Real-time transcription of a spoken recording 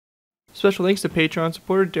Special thanks to Patreon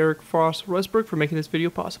supporter Derek Frost Westbrook for making this video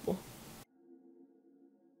possible.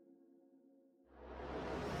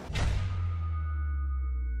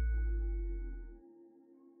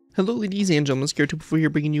 Hello ladies and gentlemen, ScareTube here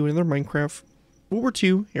bringing you another Minecraft World War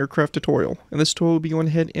II aircraft tutorial. In this tutorial we'll be going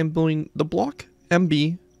ahead and building the block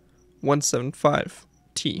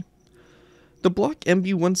M.B.175T. The block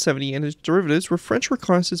MB-170 and its derivatives were French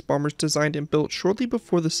reconnaissance bombers designed and built shortly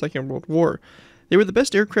before the Second World War. They were the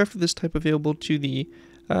best aircraft of this type available to the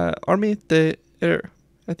Armée de Air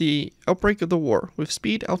at the outbreak of the war, with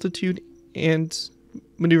speed, altitude, and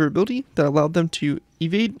maneuverability that allowed them to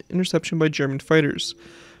evade interception by German fighters.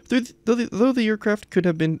 Though the aircraft could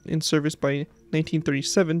have been in service by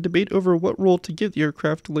 1937, debate over what role to give the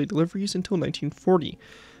aircraft delayed deliveries until 1940.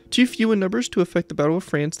 Too few in numbers to affect the Battle of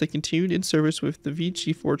France, they continued in service with the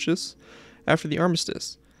Vichy Fortress after the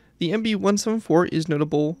armistice. The MB-174 is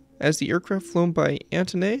notable as the aircraft flown by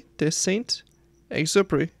Antoine de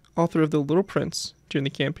Saint-Exupéry, author of The Little Prince, during the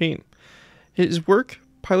campaign. His work,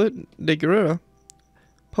 Pilot de Guerre,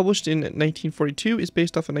 published in 1942, is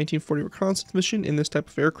based off a 1940 reconnaissance mission in this type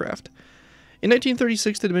of aircraft. In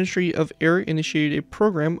 1936, the Ministry of Air initiated a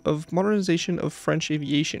program of modernization of French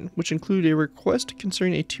aviation, which included a request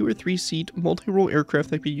concerning a 2- or 3-seat multi-role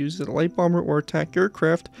aircraft that could be used as a light bomber or attack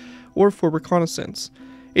aircraft or for reconnaissance.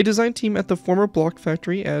 A design team at the former block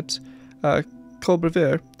factory at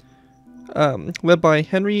Cayde, led by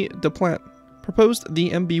Henry Dupont, proposed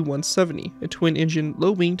the MB-170, a twin-engine,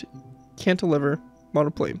 low-winged cantilever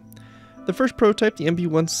monoplane. The first prototype, the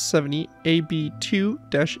MB-170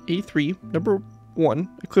 AB2-A3 No. 1,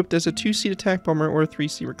 equipped as a 2-seat attack bomber or a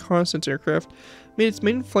 3-seat reconnaissance aircraft, made its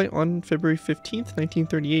maiden flight on February 15,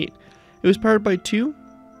 1938. It was powered by two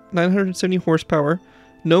 970 horsepower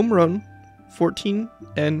Gnome Run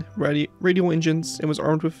 14N radial engines and was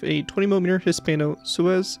armed with a 20mm Hispano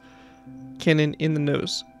Suez cannon in the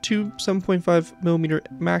nose, two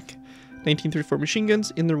 7.5mm Mach 1934 machine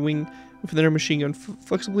guns in the wing, with another machine gun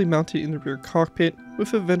flexibly mounted in the rear cockpit,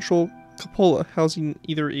 with a ventral cupola housing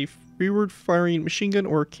either a rearward firing machine gun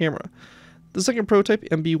or a camera. The second prototype,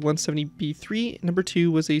 M.B.175T, No.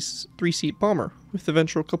 2, was a 3-seat bomber, with the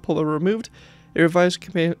ventral cupola removed, a revised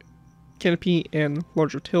canopy, and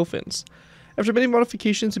larger tail fins. After many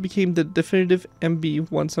modifications, it became the definitive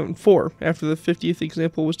MB-174, after the 50th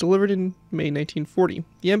example was delivered in May 1940.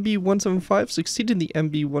 The MB-175 succeeded the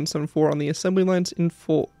MB-174 on the assembly lines in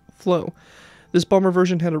full flow. This bomber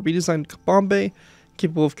version had a redesigned bomb bay,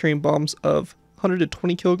 capable of carrying bombs of 100 to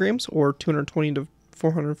 20 kilograms, or 220 to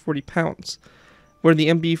 440 pounds, where the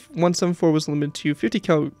MB-174 was limited to 50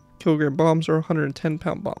 kilogram bombs or 110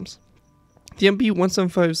 pound bombs. The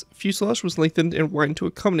MB-175's fuselage was lengthened and widened to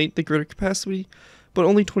accommodate the greater capacity, but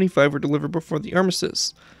only 25 were delivered before the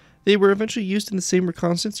armistice. They were eventually used in the same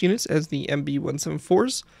reconnaissance units as the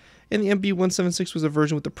MB-174s, and the MB-176 was a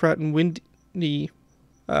version with the Pratt & Whitney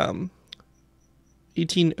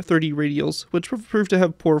 1830 radials, which proved to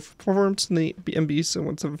have poor performance in the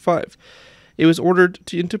MB-175. It was ordered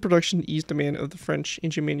into production to ease demand of the French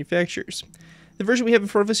engine manufacturers. The version we have in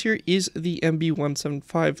front of us here is the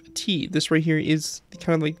MB-175T. This right here is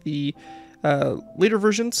kind of like the later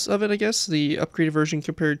versions of it, I guess, the upgraded version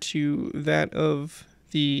compared to that of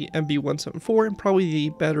the MB-174, and probably the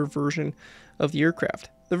better version of the aircraft.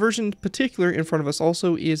 The version in particular in front of us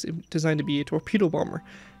also is designed to be a torpedo bomber,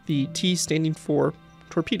 the T standing for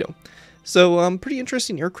torpedo. So pretty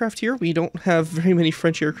interesting aircraft here. We don't have very many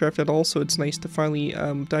French aircraft at all, so it's nice to finally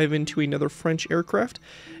dive into another French aircraft.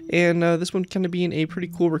 And this one kind of being a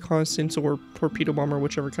pretty cool reconnaissance or torpedo bomber,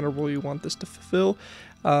 whichever kind of role you want this to fulfill.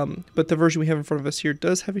 But the version we have in front of us here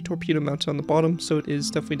does have a torpedo mounted on the bottom, so it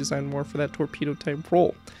is definitely designed more for that torpedo type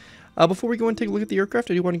role. Before we go and take a look at the aircraft,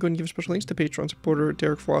 I do want to go and give special thanks to Patreon supporter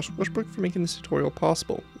Derek Frost Westbrook for making this tutorial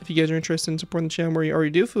possible. If you guys are interested in supporting the channel where you already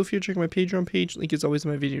do, feel free to check my Patreon page. Link is always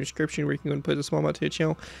in my video description, where you can go and put a small amount to the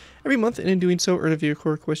channel every month, and in doing so, earn a video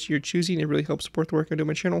request to your choosing. It really helps support the work I do on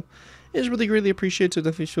my channel. It is really greatly appreciated, so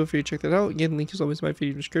definitely feel free to check that out. Again, link is always in my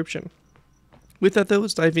video description. With that though,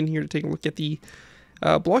 let's dive in here to take a look at the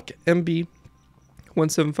block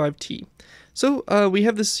MB-175T. So we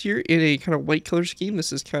have this here in a kind of white color scheme.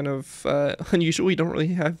 This is kind of unusual. We don't really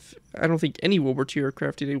have, I don't think, any World War II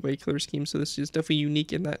aircraft in a white color scheme, so this is definitely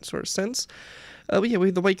unique in that sort of sense. But yeah, we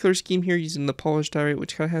have the white color scheme here using the polished diorite,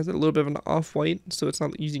 which kind of has a little bit of an off-white, so it's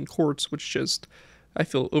not using quartz, which just, I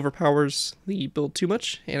feel, overpowers the build too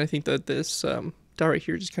much. And I think that this diorite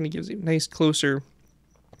here just kind of gives a nice, closer,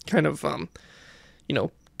 kind of, you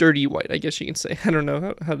know, dirty white, I guess you can say. I don't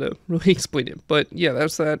know how to really explain it, but yeah,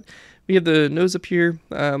 that's that. We have the nose up here,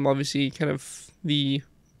 obviously kind of the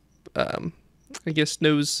I guess,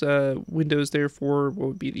 nose windows there for what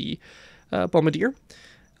would be the bombardier.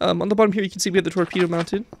 On the bottom here, you can see we have the torpedo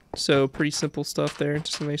mounted, so pretty simple stuff there.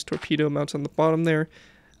 Just a nice torpedo mounted on the bottom there.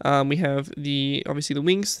 We have obviously the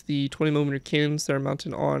wings, the 20mm cannons that are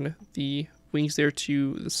mounted on the wings there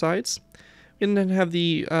to the sides. And then have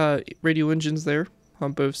the radio engines there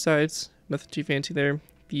on both sides. Nothing too fancy there.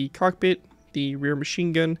 The cockpit, the rear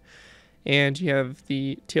machine gun, and you have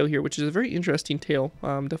the tail here, which is a very interesting tail.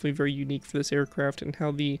 Definitely very unique for this aircraft, and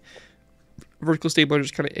how the vertical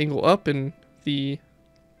stabilizers kind of angle up, and the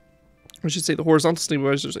horizontal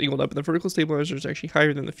stabilizers angled up, and the vertical stabilizer is actually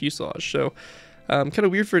higher than the fuselage. So kind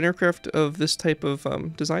of weird for an aircraft of this type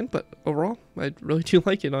of design, but overall, I really do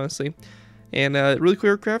like it, honestly. And really cool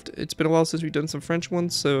aircraft. It's been a while since we've done some French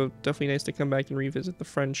ones, so definitely nice to come back and revisit the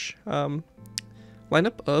French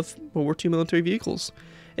lineup of World War II military vehicles.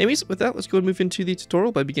 Anyways, with that, let's go and move into the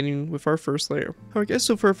tutorial by beginning with our first layer. Alright guys,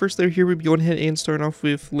 so for our first layer here, we'll be going ahead and starting off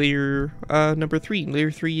with layer number 3.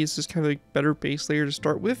 Layer 3 is just kind of a better base layer to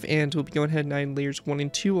start with, and we'll be going ahead and adding layers 1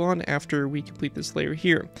 and 2 on after we complete this layer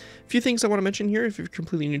here. A few things I want to mention here if you're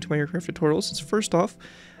completely new to my aircraft tutorials is, first off,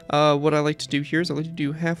 what I like to do here is I like to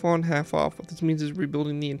do half on, half off. What this means is we're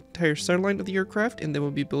building the entire center line of the aircraft, and then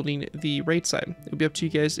we'll be building the right side. It'll be up to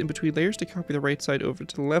you guys in between layers to copy the right side over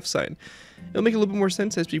to the left side. It'll make a little bit more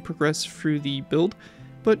sense as we progress through the build,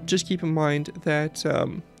 but just keep in mind that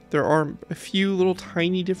there are a few little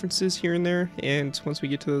tiny differences here and there, and once we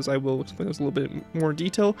get to those, I will explain those a little bit more in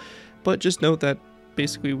detail. But just note that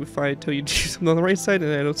basically, if I tell you to do something on the right side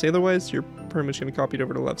and I don't say otherwise, you're pretty much going to copy it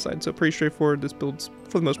over to the left side. So pretty straightforward. This build's,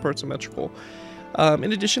 for the most part, symmetrical.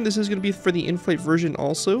 In addition, this is going to be for the in-flight version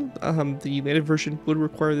also. The landed version would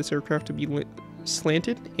require this aircraft to be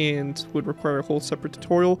slanted and would require a whole separate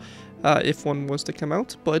tutorial if one was to come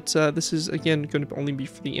out. But this is, again, going to only be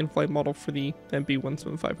for the in-flight model for the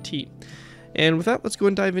M.B.175T. And with that, let's go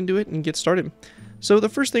and dive into it and get started. So the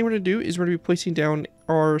first thing we're going to do is we're going to be placing down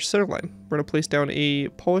our center line. We're going to place down a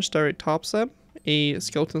polished diorite top slab, a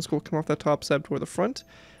skeleton skull come off that top slab toward the front,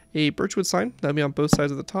 a birchwood sign, that'll be on both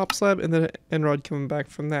sides of the top slab, and then an end rod coming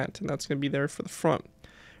back from that, and that's going to be there for the front.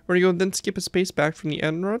 We're going to go and then skip a space back from the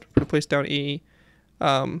end rod. We're going to place down a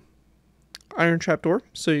iron trapdoor,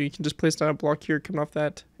 so you can just place down a block here coming off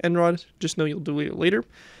that end rod. Just know you'll delete it later.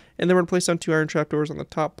 And then we're going to place down 2 iron trapdoors on the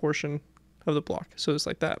top portion of the block, so just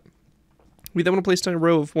like that. We then want to place down a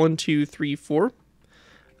row of 1, 2, 3, 4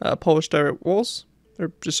 polished diorite walls,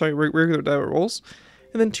 or just sorry, regular diorite walls,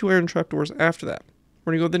 and then 2 iron trapdoors after that.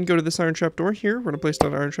 We're going to go to this iron trapdoor here. We're going to place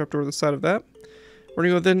down an iron trapdoor on the side of that. We're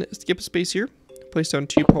going to go then skip a space here, place down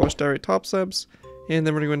 2 polished diorite top slabs, and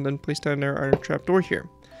then we're going to then place down our iron trapdoor here.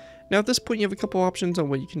 Now at this point you have a couple options on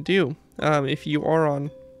what you can do. If you are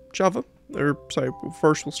on Java, or sorry,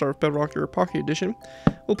 first we'll start with Bedrock or Pocket Edition,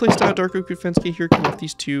 we'll place down a dark oak fence gate here, coming off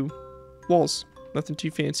these 2 walls. Nothing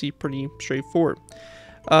too fancy, pretty straightforward.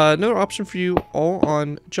 Another option for you all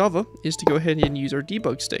on Java is to go ahead and use our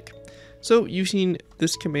debug stick. So using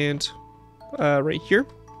this command right here,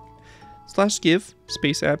 /give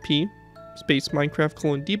space @p space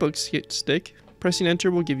Minecraft : debug stick, pressing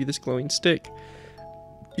enter will give you this glowing stick.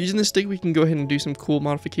 Using this stick we can go ahead and do some cool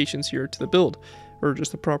modifications here to the build, or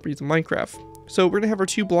just the properties of Minecraft. So we're going to have our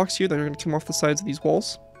 2 blocks here that are going to come off the sides of these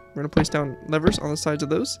walls. We're going to place down levers on the sides of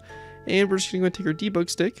those, and we're just going to take our debug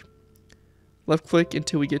stick, left click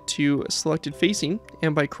until we get to selected facing,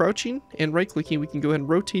 and by crouching and right clicking we can go ahead and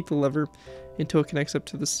rotate the lever until it connects up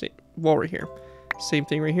to this wall right here. Same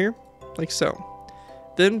thing right here, like so.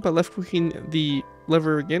 Then by left clicking the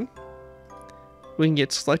lever again, we can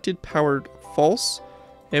get selected powered false,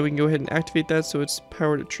 and we can go ahead and activate that so it's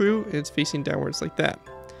powered to true and it's facing downwards like that.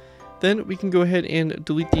 Then we can go ahead and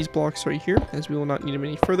delete these blocks right here, as we will not need them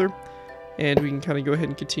any further, and we can kind of go ahead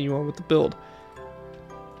and continue on with the build.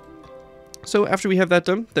 So after we have that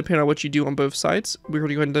done, depending on what you do on both sides, we're going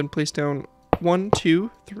to go ahead and then place down 1, 2,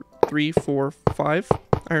 3, 4, 5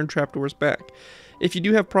 iron trapdoors back. If you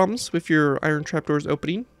do have problems with your iron trapdoors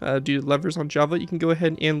opening due to levers on Java, you can go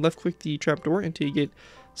ahead and left click the trapdoor until you get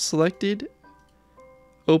selected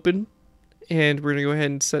open, and we're going to go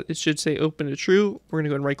ahead and set, it should say open to true. We're going to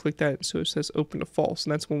go and right click that so it says open to false,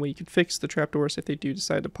 and that's one way you can fix the trapdoors if they do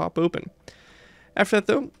decide to pop open. After that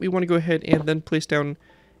though, we want to go ahead and then place down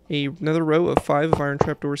another row of 5 iron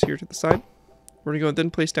trapdoors here to the side. We're going to go and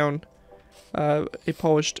then place down a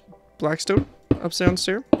polished blackstone upside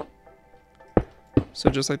stair, so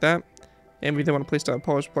just like that. And we then want to place down a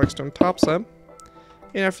polished blackstone top slab,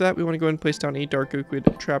 and after that we want to go ahead and place down a dark oak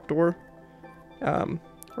wood trapdoor.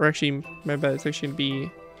 Or actually, my bad, it's actually going to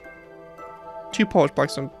be 2 polished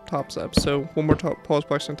blackstone top slabs. So 1 more polished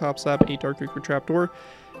blackstone top slab, a dark oak wood trapdoor,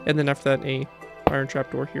 and then after that a iron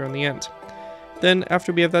trapdoor here on the end. Then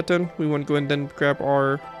after we have that done, we want to go ahead and then grab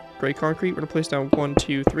our gray concrete. We're going to place down 1,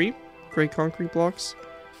 2, 3 gray concrete blocks.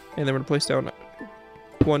 And then we're going to place down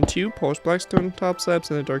 1, 2 polished blackstone top slabs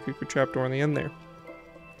and a dark ochre trapdoor on the end there.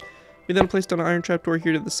 We then place down an iron trapdoor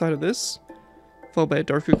here to the side of this, followed by a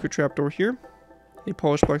dark ochre trapdoor here, a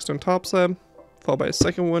polished blackstone top slab, followed by a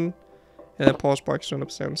second one, and a polished blackstone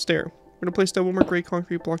upside down stair. We're going to place down one more gray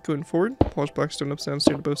concrete block going forward, polished blackstone upside down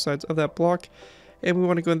stair to both sides of that block, and we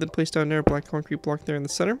want to go ahead and place down another black concrete block there in the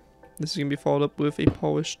center. This is going to be followed up with a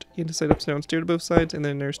polished andesite upside down stair to both sides, and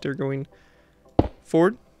then another stair going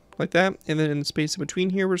forward, like that. And then in the space in between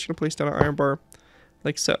here, we're just going to place down an iron bar,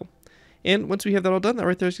 like so. And once we have that all done, that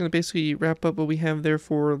right there is going to basically wrap up what we have there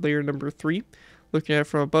for layer number 3. Looking at it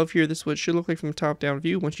from above here, this is what it should look like from the top-down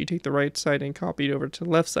view once you take the right side and copy it over to the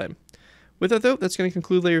left side. With that though, that's going to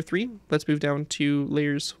conclude layer 3. Let's move down to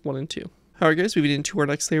layers 1 and 2. Alright guys, moving into our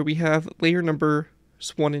next layer, we have layer number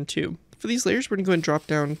 1 and 2. For these layers, we're going to go and drop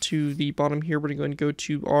down to the bottom here. We're going to go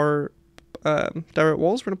to our direct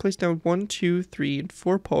walls. We're going to place down 1, 2, 3, and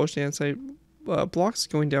 4 polished andesite blocks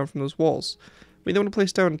going down from those walls. We then want to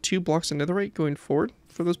place down 2 blocks of netherite going forward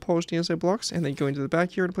for those polished andesite blocks, and then going to the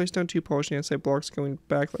back here and place down 2 polished andesite blocks going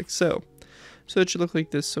back like so. So it should look like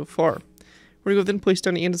this so far. We're going to go then place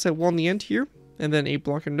down an andesite wall on the end here, and then a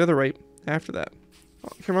block of netherite after that.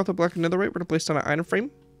 Coming off the block of netherite, we're going to place down an item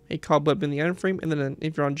frame, a cobweb in the item frame, and then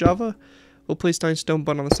if you're on Java, we'll place down a stone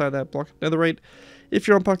button on the side of that block of netherite. If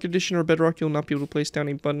you're on Pocket Edition or Bedrock, you'll not be able to place down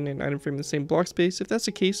a button and item frame in the same block space. If that's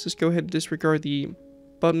the case, just go ahead and disregard the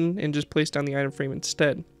button and just place down the item frame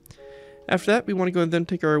instead. After that, we want to go and then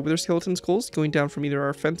take our wither skeleton skulls going down from either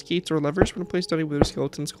our fence gates or levers. We're going to place down a wither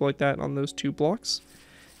skeleton skull like that on those 2 blocks.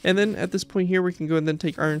 And then at this point here, we can go and then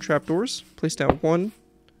take iron trapdoors, place down 1,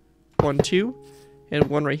 1, 2, and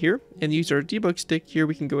 1 right here, and use our debug stick here.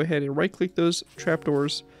 We can go ahead and right click those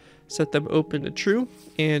trapdoors, set them open to true,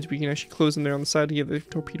 and we can actually close them there on the side to give the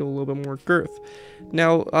torpedo a little bit more girth.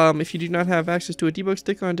 Now, if you do not have access to a debug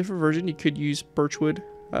stick on a different version, you could use birchwood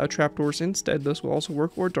trapdoors instead. Those will also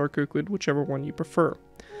work, or dark oak wood, whichever one you prefer.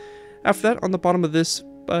 After that, on the bottom of this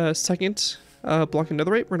second block of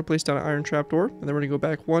netherite, we're going to place down an iron trapdoor, and then we're going to go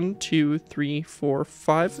back 1, 2, 3, 4,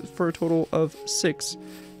 5 for a total of 6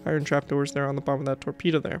 iron trapdoors there on the bottom of that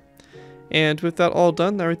torpedo there. And with that all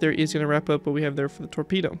done, that right there is going to wrap up what we have there for the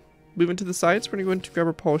torpedo. Moving to the sides, we're going to go into grab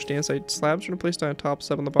our polished andesite slabs. We're going to place down a top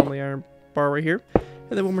slab on the bottom of the iron bar right here, and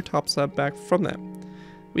then one more top slab back from that.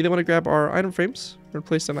 We then want to grab our item frames. We're going to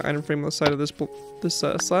place down an item frame on the side of this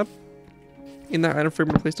slab. In that item frame,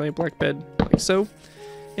 we're going to place down a black bed like so.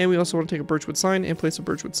 And we also want to take a birchwood sign and place a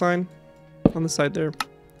birchwood sign on the side there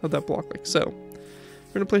of that block like so.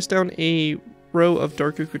 We're going to place down a row of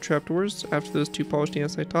dark ochre trapdoors after those 2 polished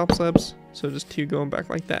andesite top slabs. So just 2 going back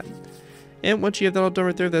like that. And once you have that all done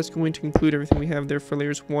right there, that's going to conclude everything we have there for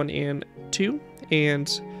layers 1 and 2. And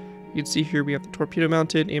you can see here we have the torpedo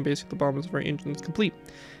mounted and basically the bottoms of our engines complete.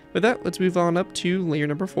 With that, let's move on up to layer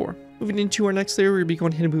number 4. Moving into our next layer, we're going to be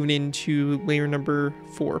going ahead and moving into layer number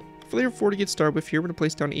 4. For layer 4 to get started with here, we're going to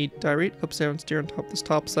place down a diorite upside down stair on top of this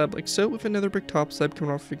top slab like so, with another brick top slab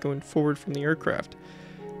coming off of it going forward from the aircraft.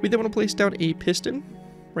 We then want to place down a piston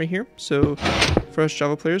right here. So for us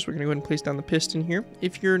Java players, we're going to go ahead and place down the piston here.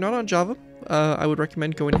 If you're not on Java, I would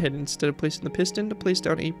recommend going ahead and instead of placing the piston to place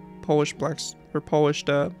down a polished diorite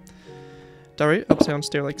upside down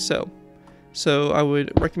stair like so. So I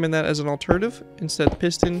would recommend that as an alternative instead of the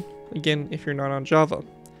piston, again, if you're not on Java.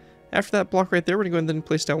 After that block right there, we're going to go ahead and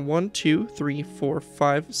place down 1, 2, 3, 4,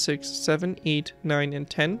 5, 6, 7, 8, 9, and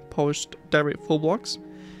 10 polished diorite full blocks.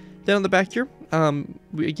 Then on the back here,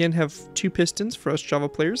 we again have 2 pistons for us Java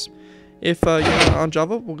players. If you're not on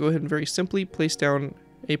Java, we'll go ahead and very simply place down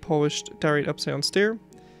a polished diorite upside down stair,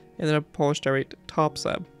 and then a polished diorite top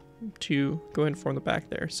slab to go ahead and form the back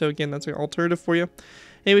there. So again, that's an alternative for you.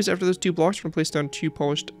 Anyways, after those 2 blocks, we're going to place down 2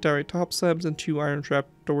 polished diorite top slabs and 2 iron trap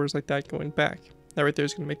doors like that going back. That right there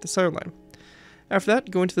is going to make the center line. After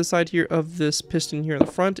that, going to the side here of this piston here in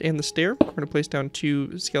the front and the stair, we're going to place down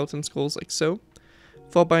 2 skeleton skulls like so,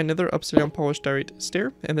 followed by another upside down polished diorite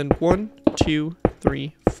stair, and then 1, 2,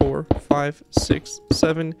 3, 4, 5, 6,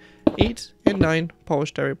 7, 8, and 9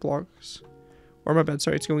 polished diorite blocks. Or my bad,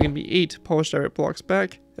 sorry, it's going to be 8 polished diorite blocks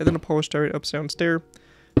back, and then a polished diorite upside down stair,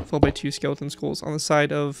 followed by 2 skeleton skulls on the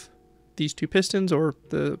side of these 2 pistons or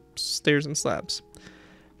the stairs and slabs.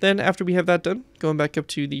 Then after we have that done, going back up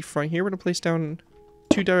to the front here, we're going to place down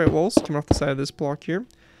 2 diorite walls coming off the side of this block here.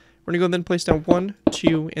 We're going to go and then place down 1,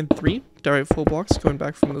 2, and 3 diorite full blocks going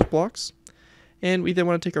back from those blocks. And we then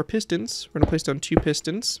want to take our pistons. We're going to place down 2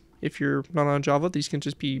 pistons. If you're not on Java, these can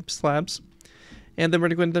just be slabs. And then we're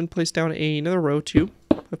going to go ahead and then place down another row, 2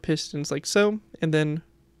 of pistons like so, and then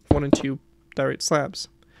 1 and 2 diorite slabs.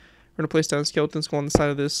 We're going to place down a skeleton skull on the side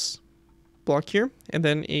of this block here, and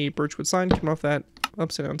then a birchwood sign coming off that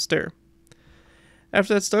upside down stair.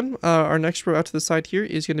 After that's done, our next row out to the side here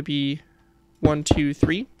is going to be 1, 2,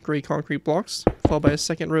 3 gray concrete blocks, followed by a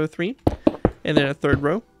second row of 3, and then a third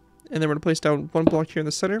row. And then we're going to place down 1 block here in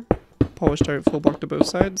the center, polished diorite full block to both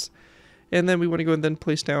sides, and then we want to go and then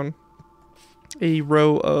place down a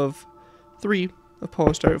row of 3 of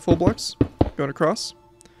polished diorite full blocks going across.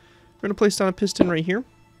 We're going to place down a piston right here,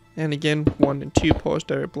 and again 1 and 2 polished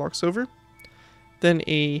diorite blocks over. Then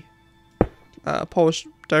a polished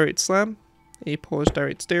diorite slab, a polished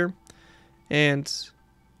diorite stair, and,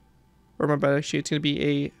 or my bad, actually it's going to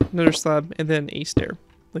be another slab and then a stair,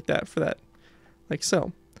 like that for that, like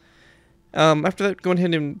so. After that, going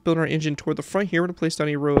ahead and build our engine toward the front here. We're going to place down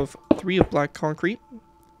a row of 3 of black concrete.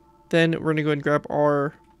 Then we're going to go ahead and grab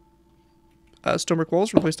our stonebrick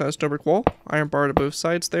walls. We're going to place down a stonebrick wall, iron bar to both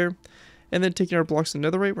sides there. And then taking our blocks in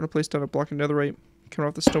netherite, we're going to place down a block in netherite coming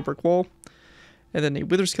off the stonebrick wall. And then a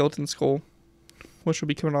wither skeleton skull, which will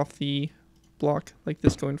be coming off the block like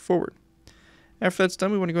this going forward. After that's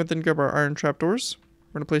done, we want to go ahead and grab our iron trapdoors.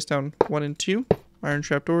 We're going to place down 1 and 2 iron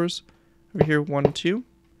trapdoors. Over here, 1 and 2.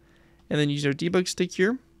 And then use our debug stick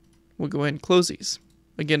here. We'll go ahead and close these.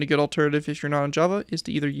 Again, a good alternative if you're not on Java is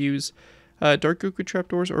to either use dark oak wood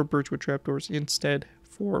trapdoors or birchwood trapdoors instead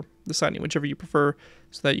for the siding, whichever you prefer,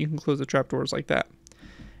 so that you can close the trapdoors like that.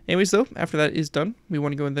 Anyways though, after that is done, we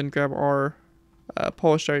want to go and then grab our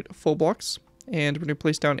polished diorite full blocks, and we're going to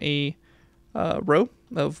place down a row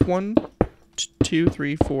of 1, 2,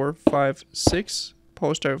 3, 4, 5, 6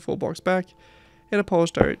 polished diorite full blocks back, and a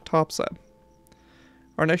polished diorite top slab.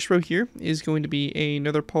 Our next row here is going to be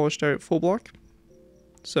another polished diorite full block.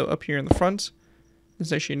 So up here in the front, this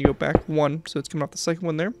is actually going to go back 1, so it's coming off the second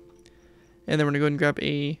one there. And then we're going to go ahead and grab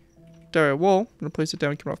a diorite wall. I'm going to place it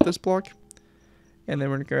down coming off this block. And then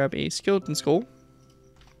we're going to grab a skeleton skull,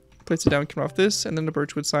 place it down coming off this, and then the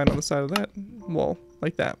birchwood sign on the side of that wall,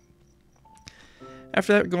 like that.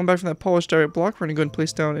 After that, going back from that polished diorite block, we're going to go ahead and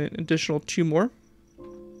place down an additional 2 more.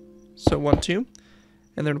 So 1, 2. And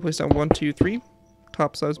then we're going to place down 1, 2, 3.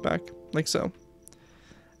 Top slabs back, like so.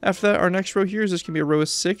 After that, our next row here is just going to be a row of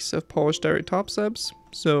 6 of polished diorite top slabs.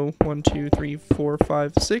 So 1, 2, 3, 4,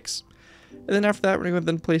 5, 6. And then after that, we're going to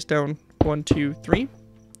then place down 1, 2, 3.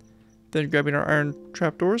 Then grabbing our iron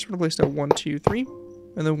trapdoors, we're going to place down 1, 2, 3.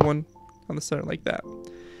 And then 1 on the center like that.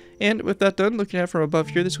 And with that done, looking at it from above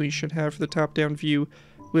here, this is what you should have for the top-down view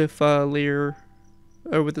with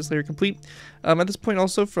with this layer complete. At this point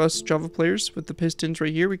also, for us Java players, with the pistons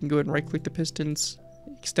right here, we can go ahead and right-click the pistons,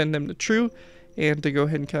 extend them to true, and to go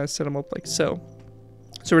ahead and kind of set them up like so.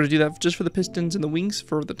 So we're going to do that just for the pistons and the wings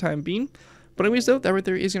for the time being. But anyways though, that right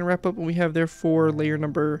there is going to wrap up what we have there for layer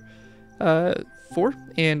number 4.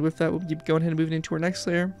 And with that, we'll be going ahead and moving into our next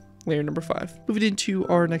layer, layer number 5. Moving into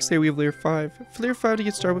our next layer, we have layer 5. For layer 5, to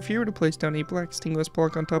get started with here, we're going to place down a black stained glass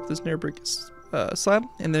block on top of this nether brick slab,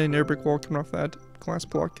 and then a nether brick wall coming off that glass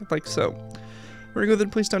block, like so. We're going to go ahead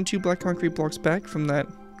and place down 2 black concrete blocks back from that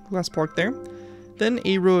glass block there. Then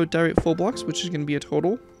a row of diorite full blocks, which is going to be a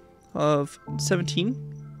total of 17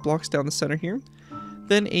 blocks down the center here.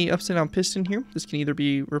 Then a upside down piston here. This can either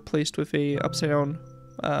be replaced with a upside down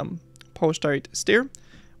polished diorite stair,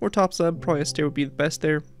 or top slab. Probably a stair would be the best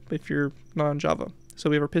there if you're not on Java.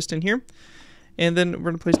 So we have our piston here, and then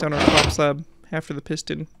we're going to place down our top slab after the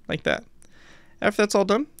piston, like that. After that's all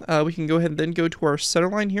done, we can go ahead and then go to our center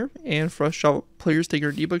line here, and for us Java players taking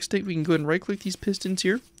our debug stick, we can go ahead and right click these pistons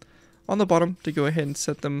here on the bottom to go ahead and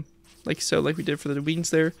set them like so, like we did for the wings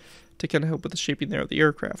there, to kind of help with the shaping there of the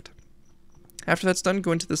aircraft. After that's done,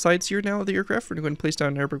 go into the sides here now of the aircraft. We're going to go ahead and place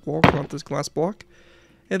down an air brick wall, come off this glass block,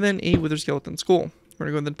 and then a wither skeleton skull. We're going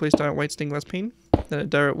to go ahead and place down a white stained glass pane, then a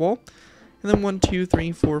diorite wall, and then 1, 2,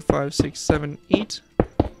 3, 4, 5, 6, 7, 8,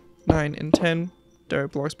 9, and 10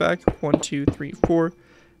 diorite blocks back, 1, 2, 3, 4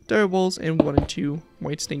 diorite walls, and 1 and 2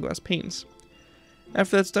 white stained glass panes.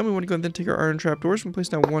 After that's done, we want to go and then take our iron trapdoors and place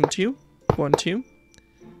down 1, 2, 1, 2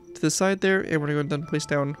 to the side there, and we're going to go and then place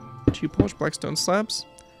down 2 polished blackstone slabs,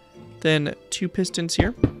 then 2 pistons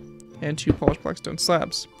here, and 2 polished blackstone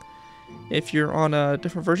slabs. If you're on a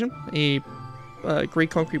different version, a gray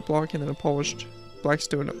concrete block and then a polished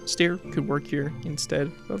blackstone stair could work here instead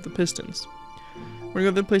of the pistons. We're going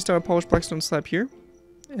to then place down a polished blackstone slab here,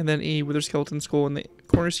 and then a wither skeleton skull in the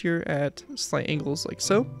corners here at slight angles like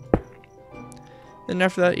so. Then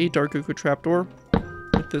after that, a dark oak wood trapdoor,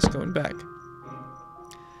 with this going back.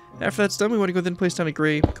 After that's done, we want to go then place down a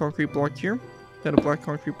gray concrete block here, then a black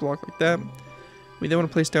concrete block like that. We then want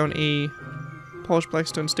to place down a polished black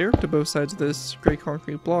stone stair to both sides of this gray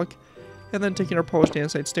concrete block. And then taking our polished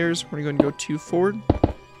andesite stairs, we're going to go 2 forward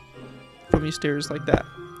from these stairs like that.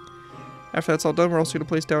 After that's all done, we're also going to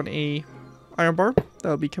place down a iron bar that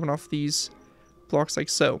will be coming off these blocks like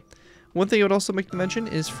so. One thing I would also make to mention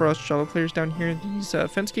is for us Java players down here, these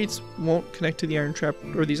fence gates won't connect to the iron trap,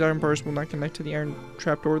 or these iron bars will not connect to the iron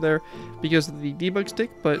trapdoor there because of the debug stick,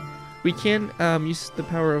 but we can use the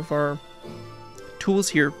power of our tools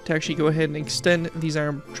here to actually go ahead and extend these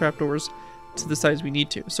iron trapdoors to the size we need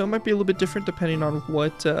to. So it might be a little bit different depending on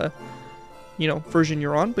what version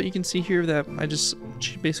you're on, but you can see here that I just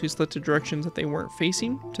basically selected directions that they weren't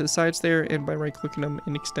facing to the sides there, and by right clicking them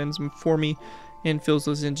it extends them for me and fills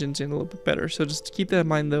those engines in a little bit better. So just keep that in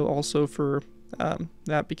mind though also for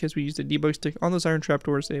that, because we used a debug stick on those iron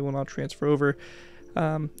trapdoors, they will not transfer over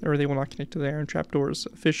or they will not connect to the iron trapdoors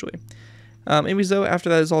officially. Anyways though, after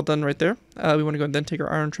that is all done right there, we want to go and then take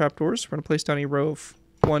our iron trapdoors. We're going to place down a row of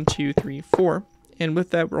 1, 2, 3, 4, and with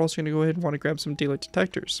that we're also going to go ahead and want to grab some daylight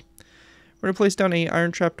detectors. We're going to place down a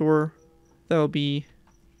iron trapdoor that will be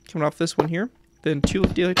coming off this one here, then 2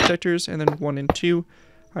 daylight detectors, and then 1 and 2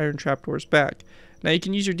 iron trapdoors back. Now you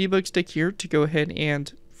can use your debug stick here to go ahead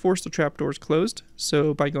and force the trapdoors closed.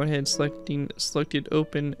 So by going ahead and selecting selected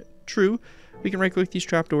open true, we can right click these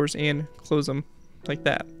trapdoors and close them like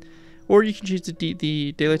that. Or you can change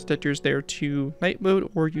the daylight detectors there to night mode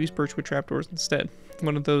or use birchwood trapdoors instead.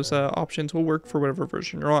 One of those options will work for whatever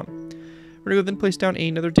version you're on. We're going to go then place down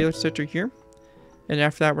another daylight detector here, and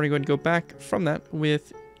after that we're going to go back from that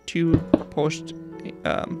with 2 polished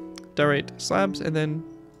diorite slabs, and then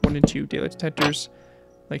 1 and 2 daylight detectors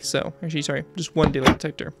like so. Actually, sorry, just 1 daylight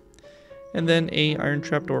detector, and then a iron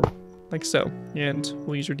trapdoor like so, and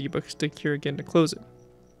we'll use our debug stick here again to close it.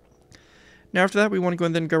 Now after that we want to go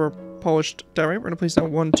and then grab our polished diorite. We're going to place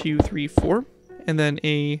down 1, 2, 3, 4, and then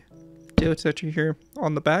a daylight detector here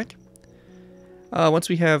on the back. Once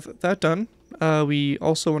we have that done, we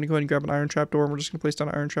also want to go ahead and grab an iron trapdoor, and we're just going to place down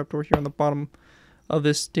an iron trapdoor here on the bottom of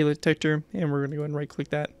this daylight detector, and we're going to go ahead and right click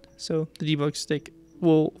that so the debug stick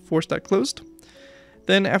will force that closed.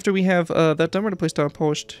 Then after we have that done, we're going to place down a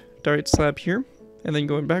polished diorite slab here, and then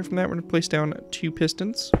going back from that we're going to place down 2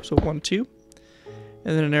 pistons, so 1, 2,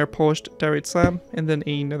 and then another polished diorite slab, and then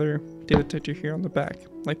another daylight detector here on the back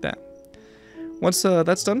like that. Once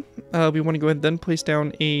that's done, we want to go ahead and then place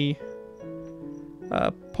down a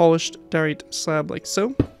polished diorite slab like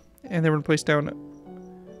so, and then we're going to place down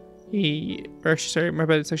or actually sorry, my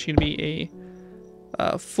bad, it's actually going to be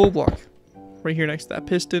a full block right here next to that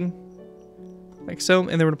piston like so, and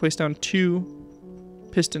then we're going to place down 2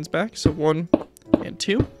 pistons back, so 1 and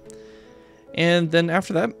 2, and then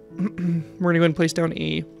after that we're going to go ahead and place down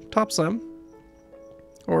a top slab,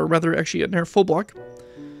 or rather actually another full block,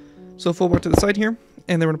 so full block to the side here,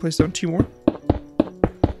 and then we're going to place down 2 more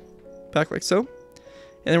back like so.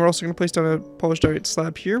 And then we're also going to place down a polished diorite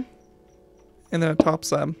slab here, and then a top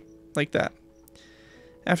slab like that.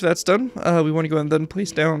 After that's done, we want to go and then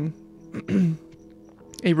place down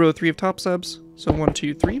a row of 3 of top slabs, so 1,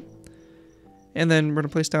 2, 3. And then we're going to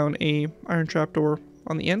place down a iron trapdoor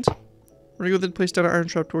on the end. We're going to go then place down an iron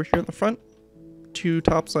trapdoor here in the front, 2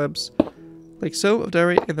 top slabs like so of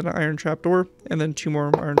diorite, and then an iron trapdoor, and then 2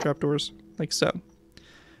 more iron trapdoors like so.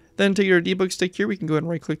 Then take our debug stick here, we can go ahead and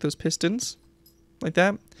right click those pistons like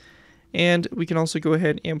that, and we can also go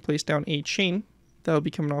ahead and place down a chain that will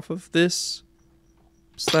be coming off of this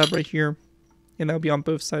slab right here, and that will be on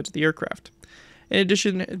both sides of the aircraft. In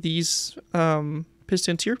addition, these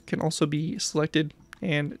pistons here can also be selected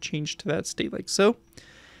and changed to that state like so.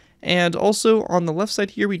 And also on the left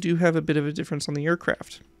side here we do have a bit of a difference on the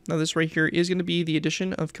aircraft. Now this right here is going to be the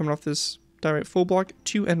addition of coming off this diorite full block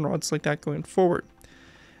 2 end rods like that going forward.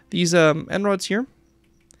 These end rods here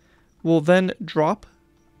will then drop,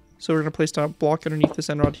 so we're going to place down a block underneath this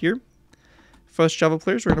end rod here. For us Java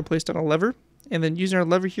players, we're going to place down a lever, and then using our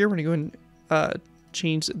lever here, we're going to go and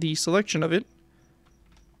change the selection of it,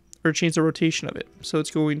 or change the rotation of it. So it's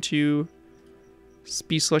going to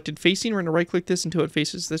be selected facing. We're going to right click this until it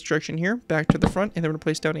faces this direction here, back to the front, and then we're going to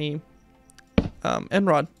place down a end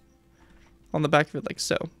rod on the back of it like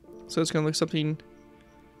so. So it's going to look something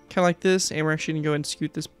kind of like this, and we're actually going to go and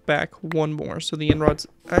scoot this back 1 more. So the end rod's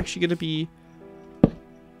actually going to be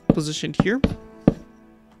positioned here, and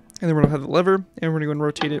then we're going to have the lever, and we're going to go and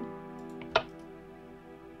rotate it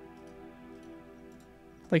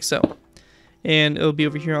like so. And it'll be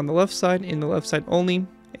over here on the left side, in the left side only,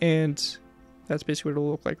 and that's basically what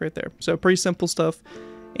it'll look like right there. So pretty simple stuff,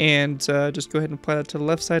 and just go ahead and apply that to the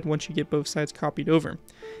left side once you get both sides copied over.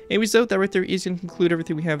 Anyways though, that right there is going to conclude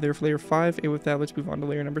everything we have there for layer 5, and with that let's move on to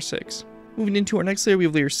layer number 6. Moving into our next layer, we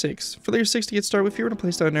have layer 6. For layer 6 to get started with, here we're going to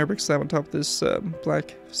place down an air brick slab on top of this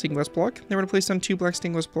black stained glass block. Then we're going to place down 2 black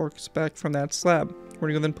stained glass blocks back from that slab. We're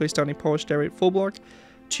going to then place down a polished diorite full block,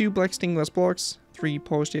 2 black stained glass blocks, 3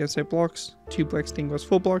 polished andesite blocks, 2 black stained glass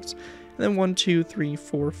full blocks, and then 1, 2, 3,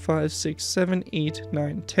 4, 5, 6, 7, 8,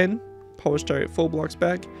 9, 10 polished diorite full blocks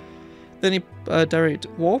back. Then a diorite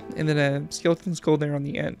wall, and then a skeleton skull there on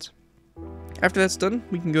the end. After that's done,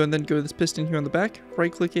 we can go and then go to this piston here on the back,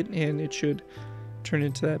 right click it, and it should turn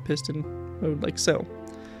into that piston mode like so.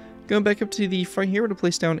 Going back up to the front here, we're going to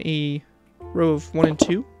place down a row of 1 and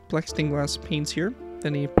 2 black stained glass panes here,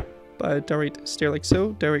 then a diorite stair like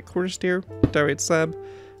so, diorite corner stair, diorite slab,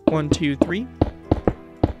 1, 2, 3,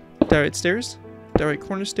 diorite stairs, diorite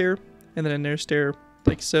corner stair, and then an air stair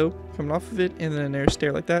like so, coming off of it, and then an air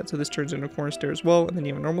stair like that, so this turns into a corner stair as well, and then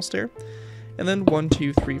you have a normal stair. And then 1,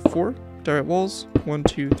 2, 3, 4 diorite walls, 1,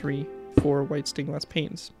 2, 3, 4 white stained glass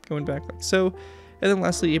panes, going back like so. And then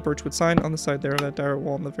lastly, a birchwood sign on the side there of that diorite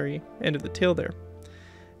wall on the very end of the tail there.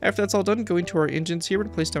 After that's all done, going to our engines here, we're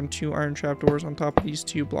going to place down 2 iron trapdoors on top of these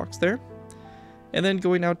 2 blocks there. And then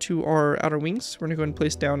going out to our outer wings, we're going to go ahead and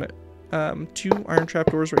place down 2 iron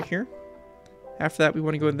trapdoors right here. After that, we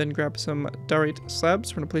want to go and then grab some diorite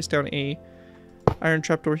slabs. We're going to place down a iron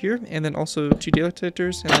trapdoor here, and then also 2 daylight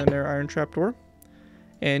detectors, and then their iron trapdoor.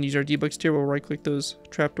 And use our debug stick, we'll right click those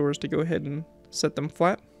trapdoors to go ahead and set them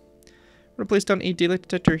flat. We're going to place down a daylight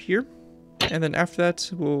detector here, and then after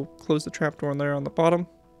that, we'll close the trapdoor there on the bottom.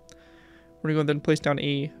 We're going to go and then place down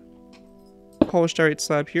a polished diorite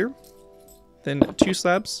slab here, then 2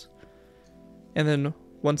 slabs, and then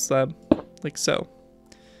 1 slab, like so.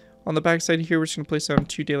 On the back side here, we're just going to place down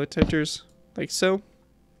 2 daylight detectors, like so,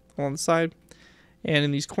 along the side. And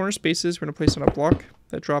in these corner spaces, we're going to place down a block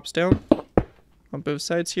that drops down on both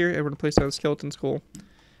sides here, and we're going to place down a skeleton skull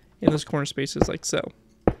in those corner spaces like so.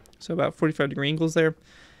 So about 45-degree angles there.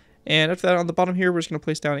 And after that, on the bottom here, we're just going to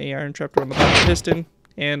place down a iron trapdoor on the bottom piston,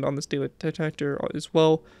 and on this daylight detector as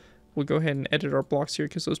well. We'll go ahead and edit our blocks here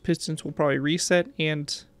because those pistons will probably reset,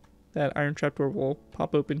 and that iron trapdoor will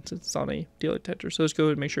pop open since it's on a daylight detector. So let's go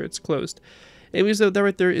ahead and make sure it's closed. Anyways, though, that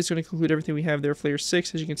right there is going to conclude everything we have there for layer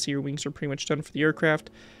 6. As you can see, your wings are pretty much done for the aircraft,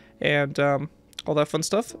 and all that fun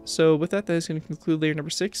stuff. So with that, that is going to conclude layer number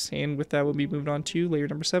 6, and with that, we'll be moving on to layer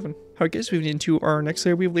number 7. Alright guys, moving into our next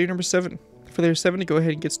layer, we have layer number 7. For layer 7, to go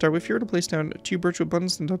ahead and get started with here, to place down 2 birchwood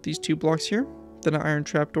buttons on top of these 2 blocks here, then an iron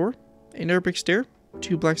trapdoor, an air brick stair,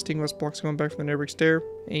 2 black stained glass blocks going back from the air brick stair,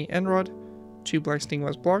 a end rod, 2 black stained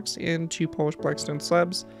glass blocks, and 2 polished black stone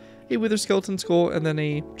slabs, a wither skeleton skull, and then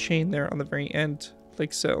a chain there on the very end,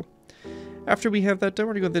 like so. After we have that done,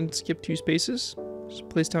 we're going to go then skip 2 spaces, just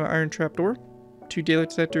place down an iron trapdoor, 2 daylight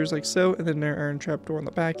detectors like so, and then an iron trapdoor on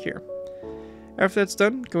the back here. After that's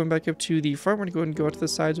done, going back up to the front, we're going to go ahead and go out to the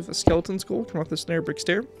sides with a skeleton skull, come off this air brick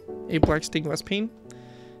stair, a black stained glass pane,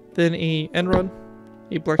 then a end rod,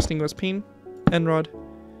 a black stained glass pane, end rod,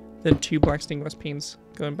 then 2 black stained glass panes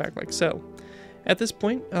going back like so. At this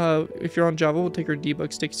point, if you're on Java, we'll take our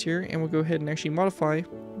debug sticks here, and we'll go ahead and actually modify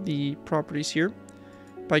the properties here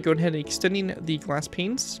by going ahead and extending the glass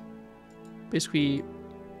panes basically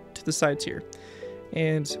to the sides here.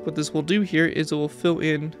 And what this will do here is it will fill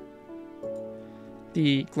in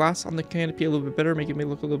the glass on the canopy a little bit better, make it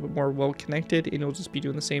look a little bit more well connected, and it'll just be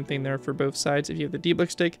doing the same thing there for both sides if you have the debug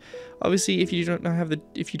stick. Obviously, if you don't have the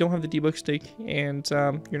debug stick and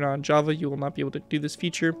you're not on Java, you will not be able to do this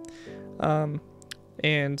feature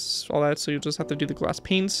and all that. So you'll just have to do the glass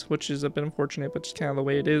panes, which is a bit unfortunate, but just kind of the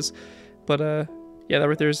way it is. But yeah, that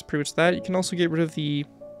right there is pretty much that. You can also get rid of the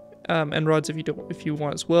end rods if you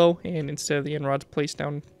want as well, and instead of the end rods, place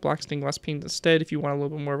down black stained glass panes instead if you want a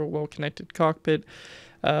little bit more of a well-connected cockpit.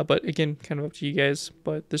 But again, kind of up to you guys.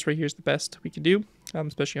 But this right here is the best we can do,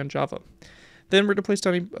 especially on Java. Then we're going to place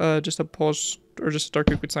down just a polished or just a dark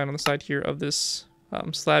liquid sign on the side here of this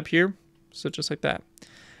slab here, so just like that.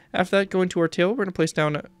 After that, going to our tail, we're going to place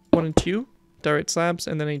down 1 and 2 diorite slabs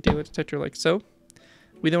and then a daylight detector like so.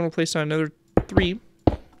 We then will place down another 3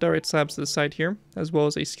 diorite slabs to the side here, as well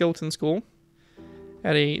as a skeleton skull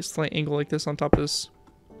at a slight angle like this on top of this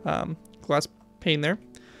glass pane there.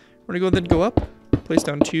 We're going to then go up, place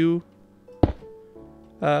down 2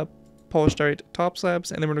 polished diorite top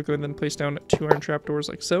slabs, and then we're going to go and then place down 2 iron trapdoors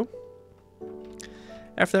like so.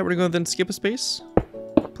 After that, we're going to then skip a space,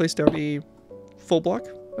 place down a full block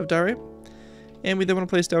of diorite, and we then want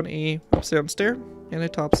to place down a upside down stair and a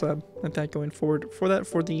top slab like that going forward for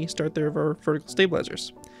the start there of our vertical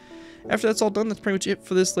stabilizers. After that's all done, that's pretty much it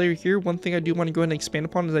for this layer here. One thing I do want to go ahead and expand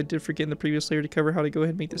upon is I did forget in the previous layer to cover how to go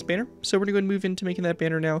ahead and make this banner. So we're going to go ahead and move into making that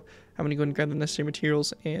banner now. I'm going to go ahead and grab the necessary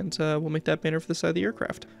materials, and we'll make that banner for the side of the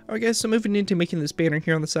aircraft. Alright guys, so moving into making this banner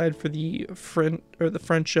here on the side for the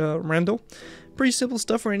French Randall. Pretty simple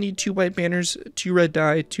stuff. We're going to need 2 white banners, 2 red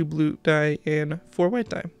dye, 2 blue dye, and 4 white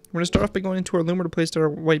dye. We're going to start off by going into our loom to place down our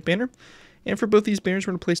white banner. And for both these banners,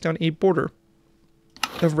 we're going to place down a border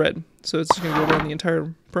of red. So it's just going to go around the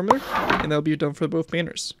entire perimeter, and that'll be done for both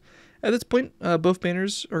banners. At this point, both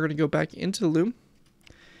banners are going to go back into the loom,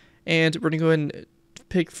 and we're going to go ahead and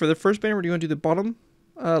pick, for the first banner, we're going to do the bottom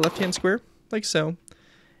left-hand square, like so,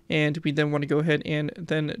 and we then want to go ahead and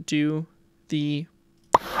then do the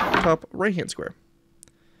top right-hand square,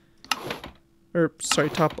 or sorry,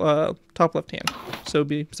 top left-hand, so it'll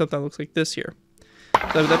be something that looks like this here.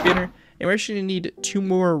 So that banner. And we're actually going to need 2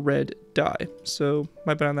 more red dye. So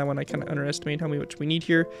my bad on that one, I kind of underestimated how much we need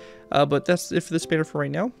here. But that's it for this banner for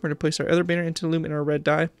right now. We're going to place our other banner into the loom in our red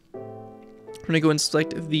dye. We're going to go and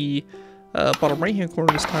select the bottom right hand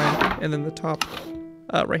corner this time, and then the top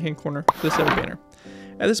right hand corner for this other banner.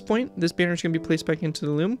 At this point, this banner is going to be placed back into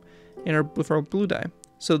the loom with our blue dye.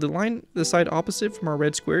 So the side opposite from our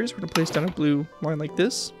red squares, we're going to place down a blue line like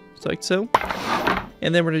this, like so.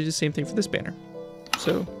 And then we're going to do the same thing for this banner.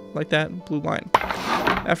 So like that, blue line.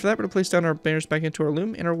 After that, we're going to place down our banners back into our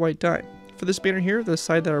loom and our white dye. For this banner here, the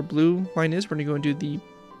side that our blue line is, we're going to go and do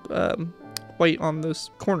the white on those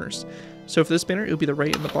corners. So for this banner, it'll be the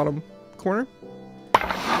right in the bottom corner,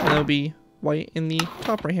 and that'll be white in the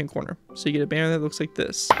top right hand corner. So you get a banner that looks like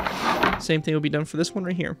this. Same thing will be done for this one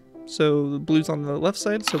right here. So the blue's on the left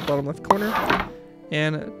side, so bottom left corner,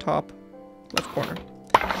 and top left corner.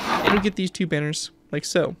 And you'll get these 2 banners like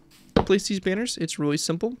so. To place these banners, it's really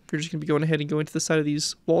simple. You're just going to be going ahead and going to the side of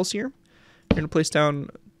these walls here. You're going to place down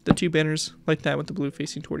the 2 banners like that with the blue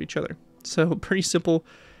facing toward each other. So pretty simple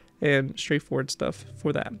and straightforward stuff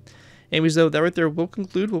for that. Anyways, though, that right there will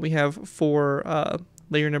conclude what we have for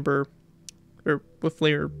with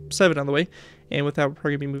layer 7 on the way. And with that, we're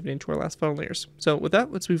probably going to be moving into our last final layers. So with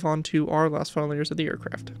that, let's move on to our last final layers of the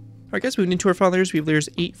aircraft. Alright guys, moving into our final layers, we have layers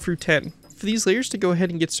 8 through 10. For these layers to go ahead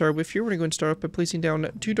and get started with here, we're going to start off by placing down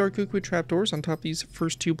 2 dark liquid trapdoors on top of these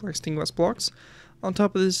first 2 black stained glass blocks. On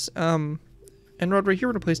top of this end rod right here,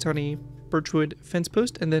 we're going to place down a birchwood fence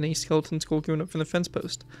post and then a skeleton skull going up from the fence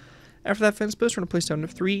post. After that fence post, we're going to place down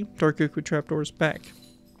 3 dark liquid trapdoors back.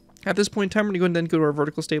 At this point in time, we're going to then go to our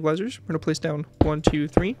vertical stabilizers. We're going to place down 1, 2,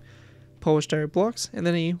 3 polished direct blocks, and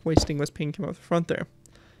then a white stained glass pane coming out the front there.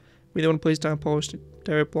 We then want to place down a polished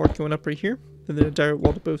direct block going up right here, and then a direct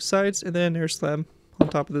wall to both sides, and then an air slab on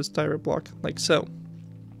top of this direct block, like so.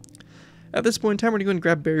 At this point in time, we're going to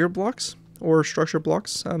grab barrier blocks, or structure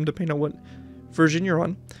blocks, depending on what version you're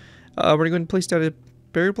on. We're going to place down a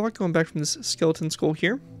barrier block going back from this skeleton skull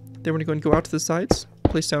here. Then we're going to go out to the sides,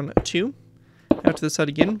 place down 2, out to the side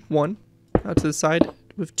again, 1, out to the side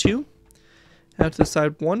with 2, out to the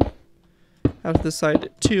side 1, out to the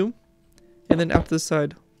side 2, and then out to the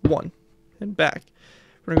side 1, and back.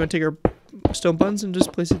 We're going to take our stone buttons and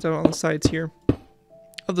just place it down on the sides here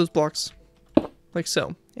of those blocks, like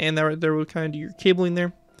so. And that right there will kind of do your cabling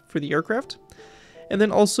there for the aircraft. And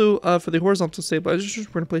then also for the horizontal stabilizers,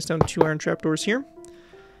 we're going to place down 2 iron trapdoors here,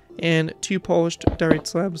 and 2 polished diorite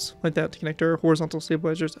slabs like that to connect our horizontal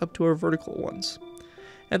stabilizers up to our vertical ones.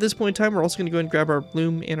 At this point in time, we're also going to go ahead and grab our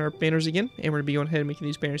loom and our banners again, and we're going to be going ahead and making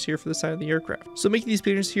these banners here for the side of the aircraft. So making these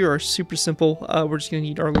banners here are super simple. We're just going to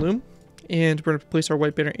need our loom, and we're going to place our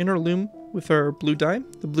white banner in our loom with our blue dye.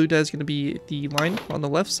 The blue dye is going to be the line on the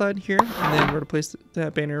left side here, and then we're going to place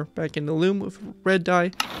that banner back in the loom with red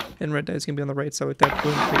dye, and red dye is going to be on the right side like that,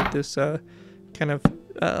 going to create this kind of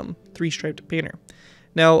 3-striped banner.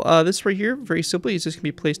 Now, this right here, very simply, is just going to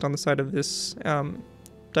be placed on the side of this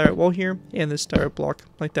direct wall here, and this direct block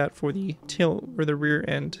like that for the tail, or the rear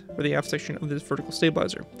end, or the aft section of this vertical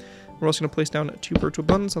stabilizer. We're also going to place down 2 virtual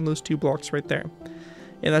buttons on those 2 blocks right there.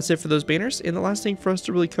 And that's it for those banners. And the last thing for us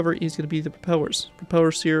to really cover is going to be the propellers.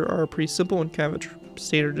 Propellers here are pretty simple and kind of a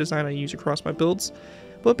standard design I use across my builds.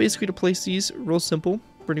 But basically, to place these, real simple,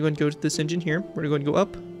 we're going to go to this engine here. We're going to go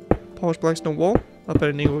up, polish black stone wall, up at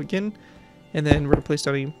an angle again, and then we're going to place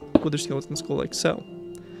down a wither skeleton skull like so.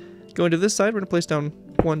 Going to this side, we're going to place down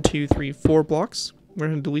 1, 2, 3, 4 blocks. We're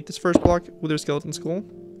going to delete this first block, wither skeleton skull.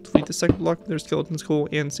 Delete the second block, wither skeleton skull,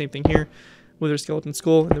 and same thing here, wither skeleton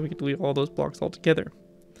skull, and then we can delete all those blocks all together.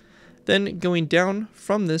 Then going down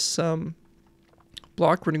from this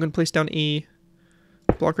block, we're going to place down a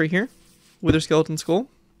block right here, wither skeleton skull,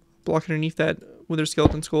 block underneath that wither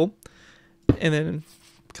skeleton skull, and then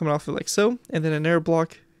coming off it like so, and then another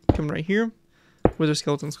block coming right here, wizard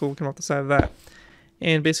skeleton skull coming off the side of that.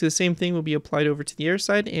 And basically the same thing will be applied over to the air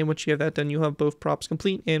side, and once you have that done, you'll have both props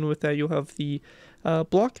complete, and with that you'll have the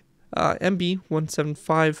block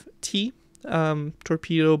M.B.175T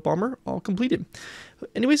torpedo bomber all completed.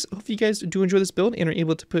 Anyways, hope you guys do enjoy this build and are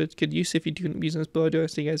able to put good use. If you do end up using this build, I do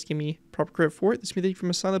ask that you guys give me proper credit for it. This may be from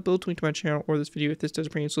a silent build, link to my channel or this video if this does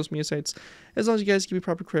bring you social media sites. As long as you guys give me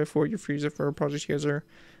proper credit for it, you're free to use it for projects you guys are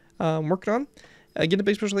working on. Again, a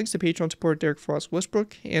big special thanks to Patreon support Derek Frost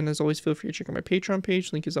Westbrook, and as always, feel free to check out my Patreon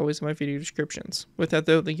page. Link is always in my video descriptions. With that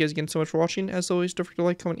though, thank you guys again so much for watching. As always, don't forget to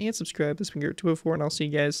like, comment, and subscribe. This has been Garrett 204, and I'll see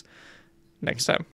you guys next time.